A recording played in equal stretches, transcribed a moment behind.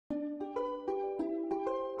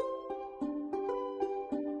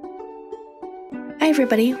Hi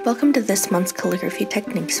everybody, welcome to this month's calligraphy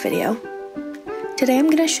techniques video. Today I'm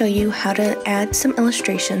going to show you how to add some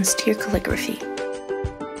illustrations to your calligraphy.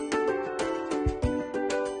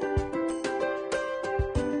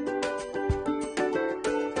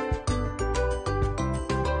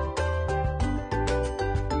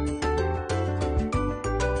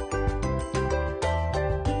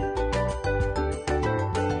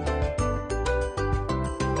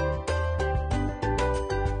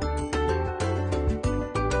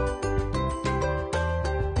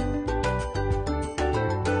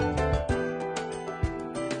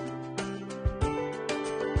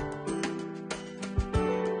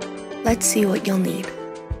 Let's see what you'll need.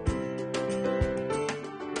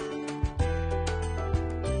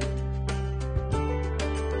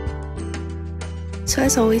 So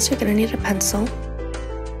as always, you're going to need a pencil.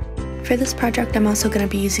 For this project, I'm also going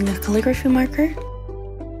to be using a calligraphy marker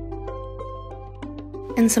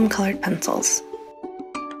and some colored pencils.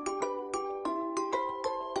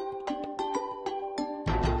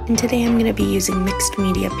 And today I'm going to be using mixed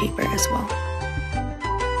media paper as well.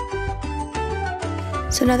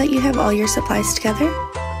 So now that you have all your supplies together,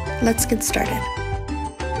 let's get started.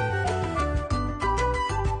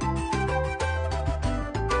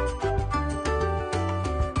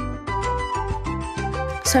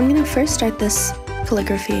 So I'm going to first start this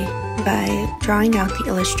calligraphy by drawing out the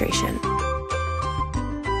illustration.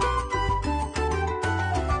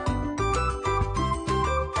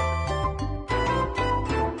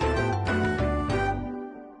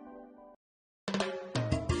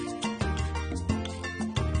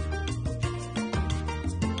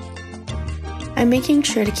 I'm making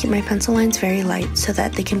sure to keep my pencil lines very light so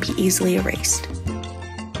that they can be easily erased.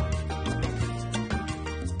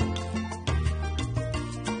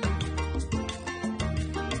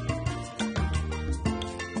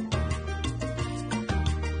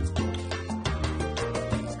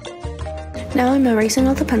 Now I'm erasing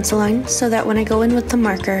all the pencil lines so that when I go in with the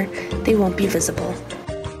marker, they won't be visible.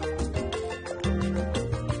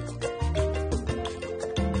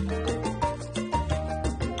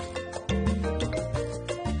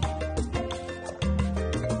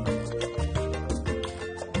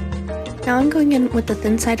 Now I'm going in with the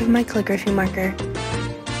thin side of my calligraphy marker,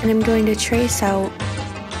 and I'm going to trace out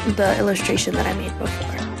the illustration that I made before.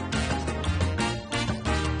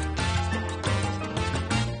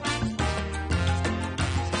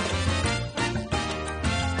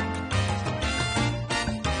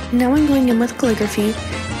 Now I'm going in with calligraphy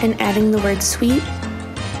and adding the word sweet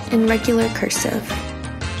in regular cursive.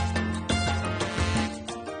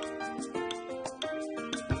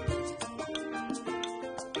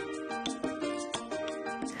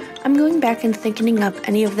 I'm going back and thickening up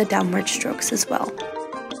any of the downward strokes as well.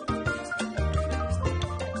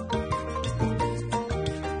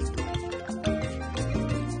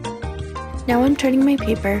 Now I'm turning my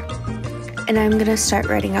paper, and I'm going to start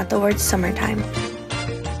writing out the word summertime.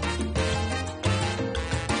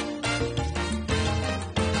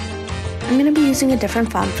 I'm going to be using a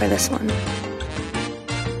different font for this one.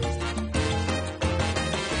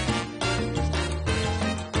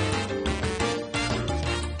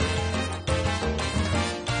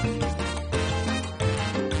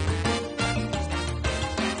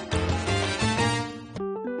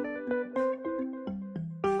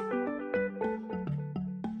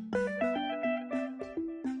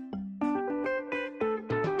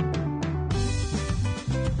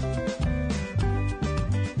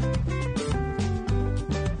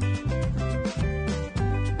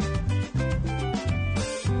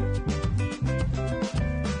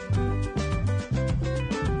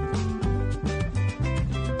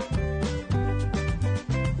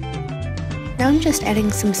 Now I'm just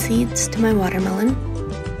adding some seeds to my watermelon.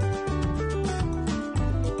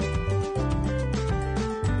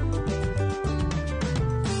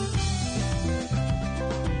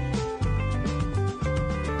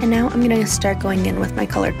 And now I'm going to start going in with my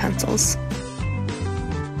colored pencils.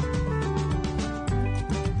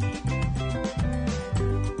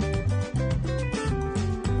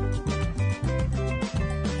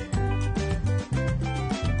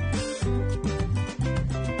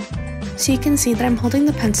 So you can see that I'm holding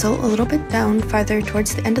the pencil a little bit down farther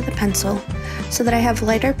towards the end of the pencil so that I have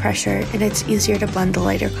lighter pressure and it's easier to blend the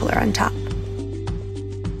lighter color on top.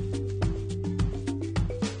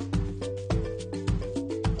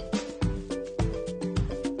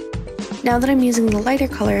 Now that I'm using the lighter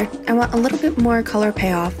color, I want a little bit more color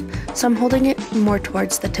payoff, so I'm holding it more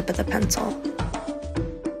towards the tip of the pencil.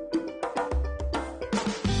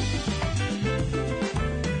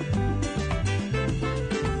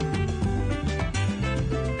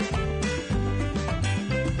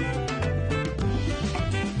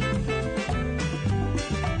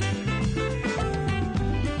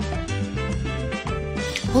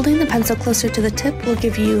 Holding the pencil closer to the tip will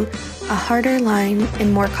give you a harder line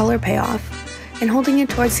and more color payoff, and holding it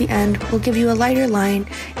towards the end will give you a lighter line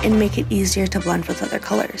and make it easier to blend with other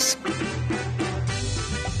colors.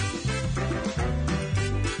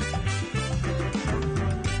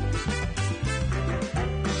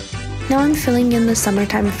 Now I'm filling in the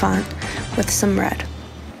summertime font with some red.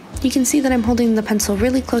 You can see that I'm holding the pencil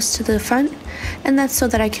really close to the front, and that's so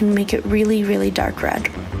that I can make it really, really dark red.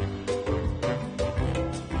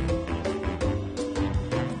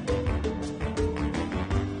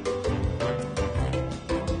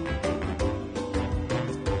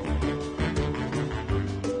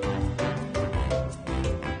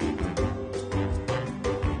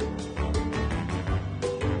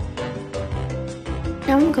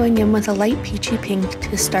 Now I'm going in with a light peachy pink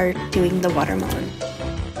to start doing the watermelon.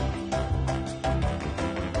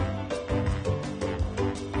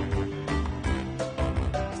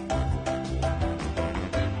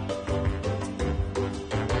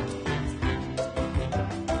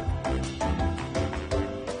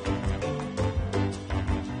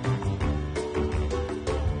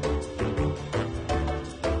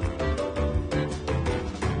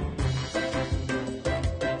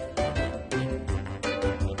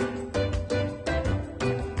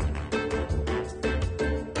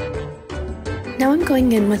 Now I'm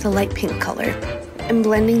going in with a light pink color. I'm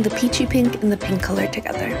blending the peachy pink and the pink color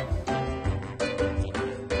together.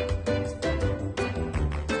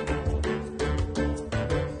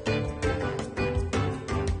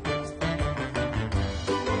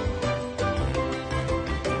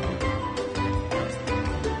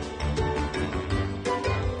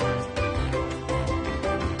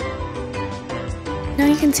 Now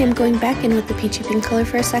you can see I'm going back in with the peachy pink color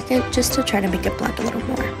for a second just to try to make it blend a little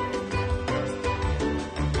more.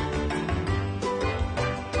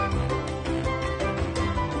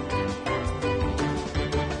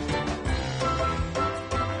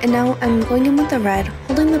 And now I'm going in with the red,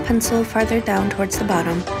 holding the pencil farther down towards the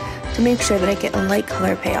bottom to make sure that I get a light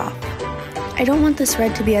color payoff. I don't want this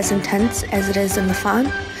red to be as intense as it is in the font,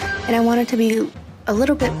 and I want it to be a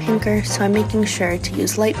little bit pinker, so I'm making sure to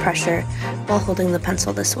use light pressure while holding the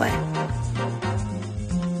pencil this way.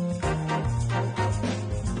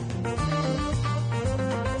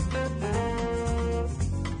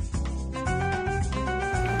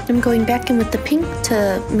 I'm going back in with the pink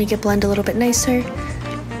to make it blend a little bit nicer.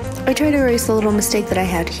 I tried to erase the little mistake that I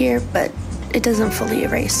had here, but it doesn't fully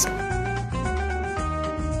erase.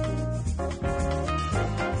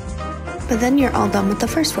 But then you're all done with the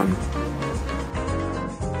first one.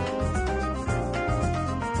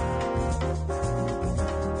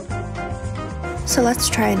 So let's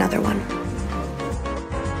try another one.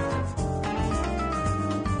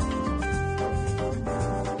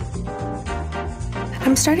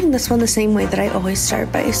 I'm starting this one the same way that I always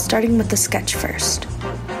start, by starting with the sketch first.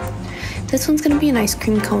 This one's going to be an ice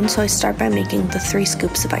cream cone, so I start by making the 3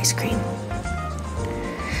 scoops of ice cream.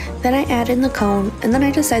 Then I add in the cone, and then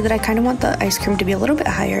I decide that I kind of want the ice cream to be a little bit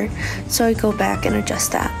higher, so I go back and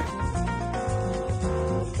adjust that.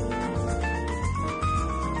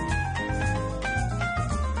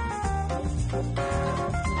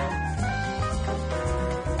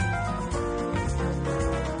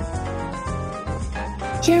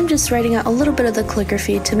 Here I'm just writing out a little bit of the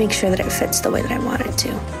calligraphy to make sure that it fits the way that I want it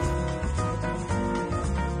to.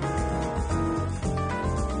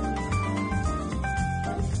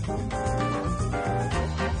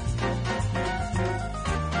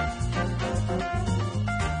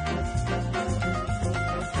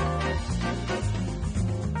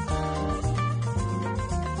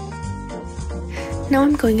 Now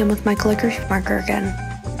I'm going in with my calligraphy marker again,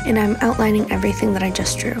 and I'm outlining everything that I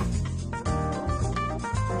just drew.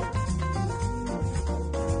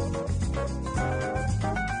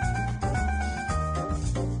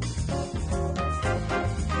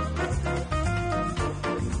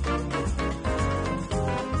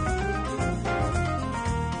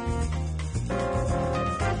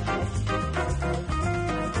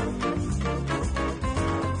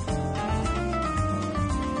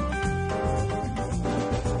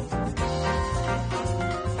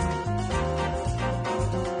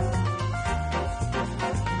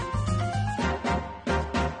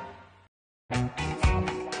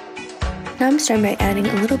 Now I'm starting by adding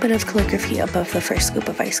a little bit of calligraphy above the first scoop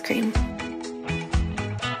of ice cream.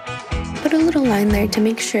 Put a little line there to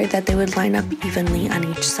make sure that they would line up evenly on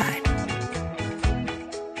each side.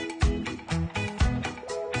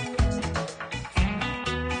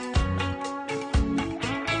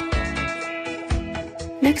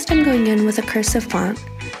 Next I'm going in with a cursive font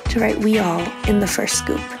to write "We All" in the first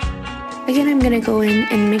scoop. Again, I'm going to go in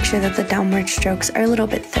and make sure that the downward strokes are a little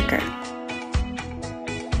bit thicker.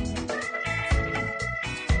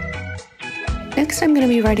 Next, I'm going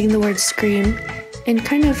to be writing the word Scream in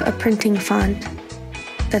kind of a printing font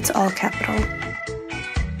that's all capital.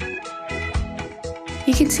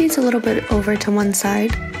 You can see it's a little bit over to one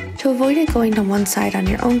side. To avoid it going to one side on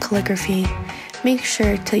your own calligraphy, make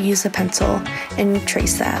sure to use a pencil and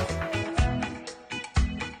trace that.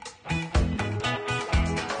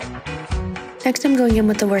 Next, I'm going in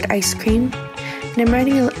with the word ice cream, and I'm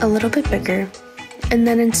writing a little bit bigger. And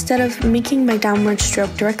then instead of making my downward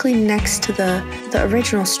stroke directly next to the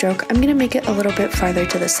original stroke, I'm going to make it a little bit farther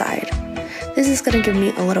to the side. This is going to give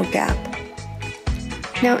me a little gap.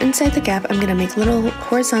 Now inside the gap, I'm going to make little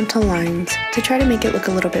horizontal lines to try to make it look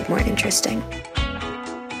a little bit more interesting.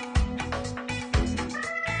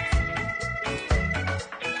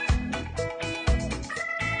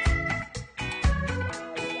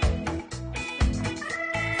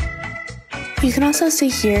 You can also see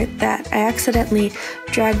here that I accidentally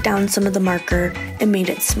dragged down some of the marker and made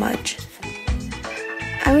it smudge.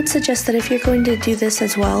 I would suggest that if you're going to do this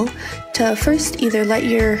as well, to first either let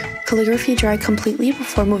your calligraphy dry completely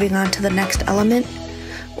before moving on to the next element,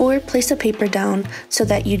 or place a paper down so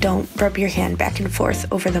that you don't rub your hand back and forth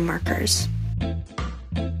over the markers.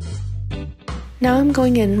 Now I'm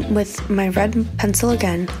going in with my red pencil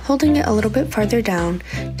again, holding it a little bit farther down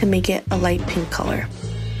to make it a light pink color.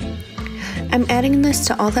 I'm adding this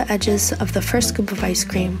to all the edges of the first scoop of ice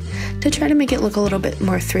cream to try to make it look a little bit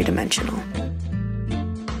more three-dimensional.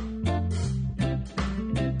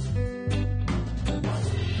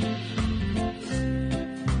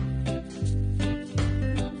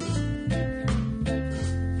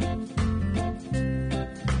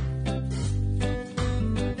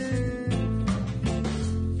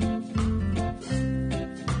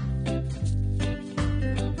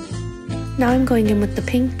 Now I'm going in with the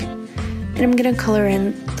pink, and I'm going to color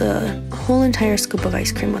in the whole entire scoop of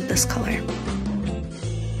ice cream with this color.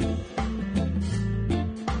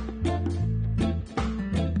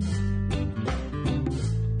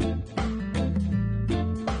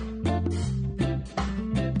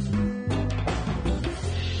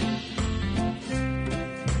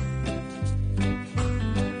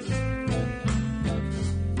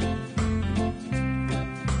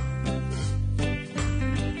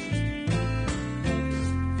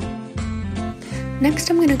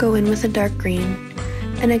 Next, I'm going to go in with a dark green,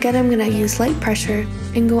 and again I'm going to use light pressure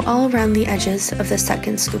and go all around the edges of the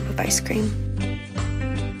second scoop of ice cream.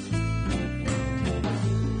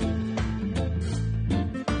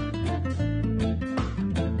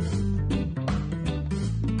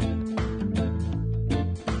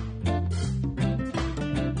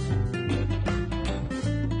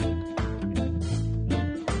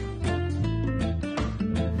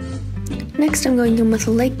 Next, I'm going in with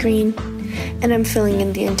a light green, and I'm filling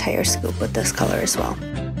in the entire scoop with this color as well.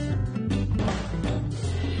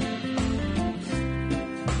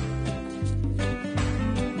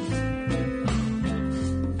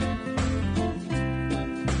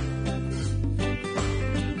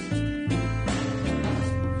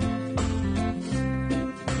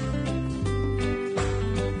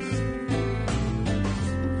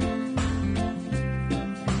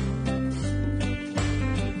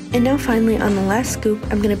 And now finally on the last scoop,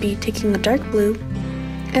 I'm going to be taking the dark blue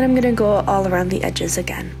and I'm going to go all around the edges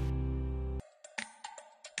again.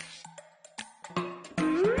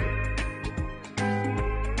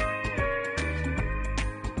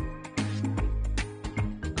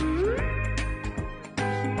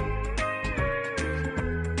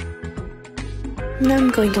 Now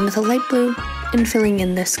I'm going in with a light blue and filling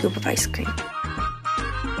in this scoop of ice cream.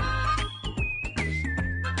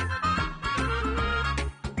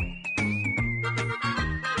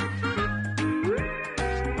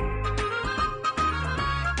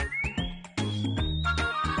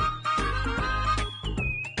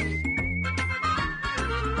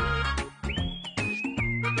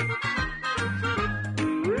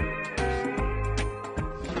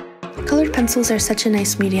 Colored pencils are such a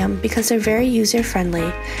nice medium because they're very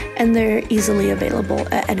user-friendly and they're easily available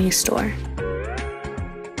at any store.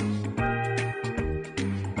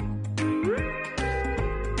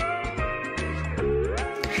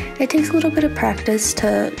 It takes a little bit of practice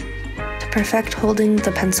to perfect holding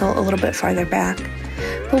the pencil a little bit farther back,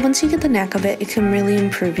 but once you get the knack of it, it can really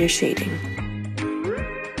improve your shading.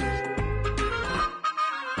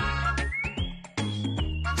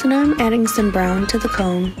 So now I'm adding some brown to the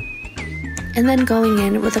cone, and then going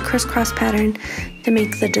in with a crisscross pattern to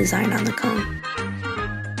make the design on the cone.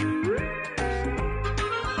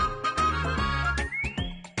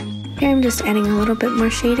 Here I'm just adding a little bit more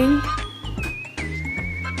shading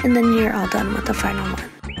and then you're all done with the final one.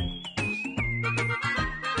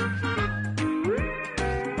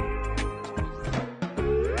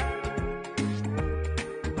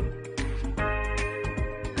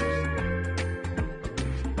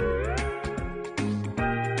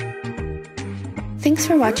 Thanks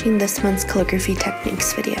for watching this month's calligraphy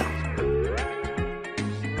techniques video.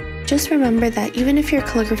 Just remember that even if your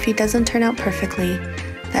calligraphy doesn't turn out perfectly,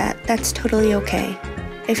 that's totally okay.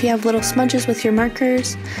 If you have little smudges with your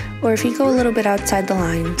markers, or if you go a little bit outside the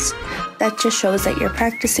lines, that just shows that you're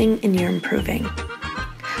practicing and you're improving.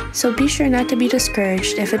 So be sure not to be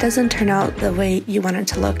discouraged if it doesn't turn out the way you want it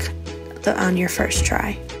to look on your first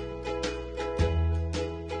try.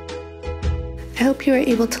 I hope you were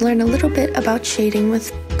able to learn a little bit about shading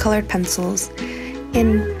with colored pencils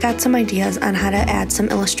and got some ideas on how to add some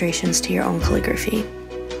illustrations to your own calligraphy.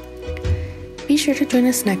 Be sure to join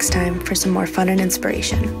us next time for some more fun and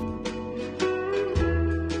inspiration.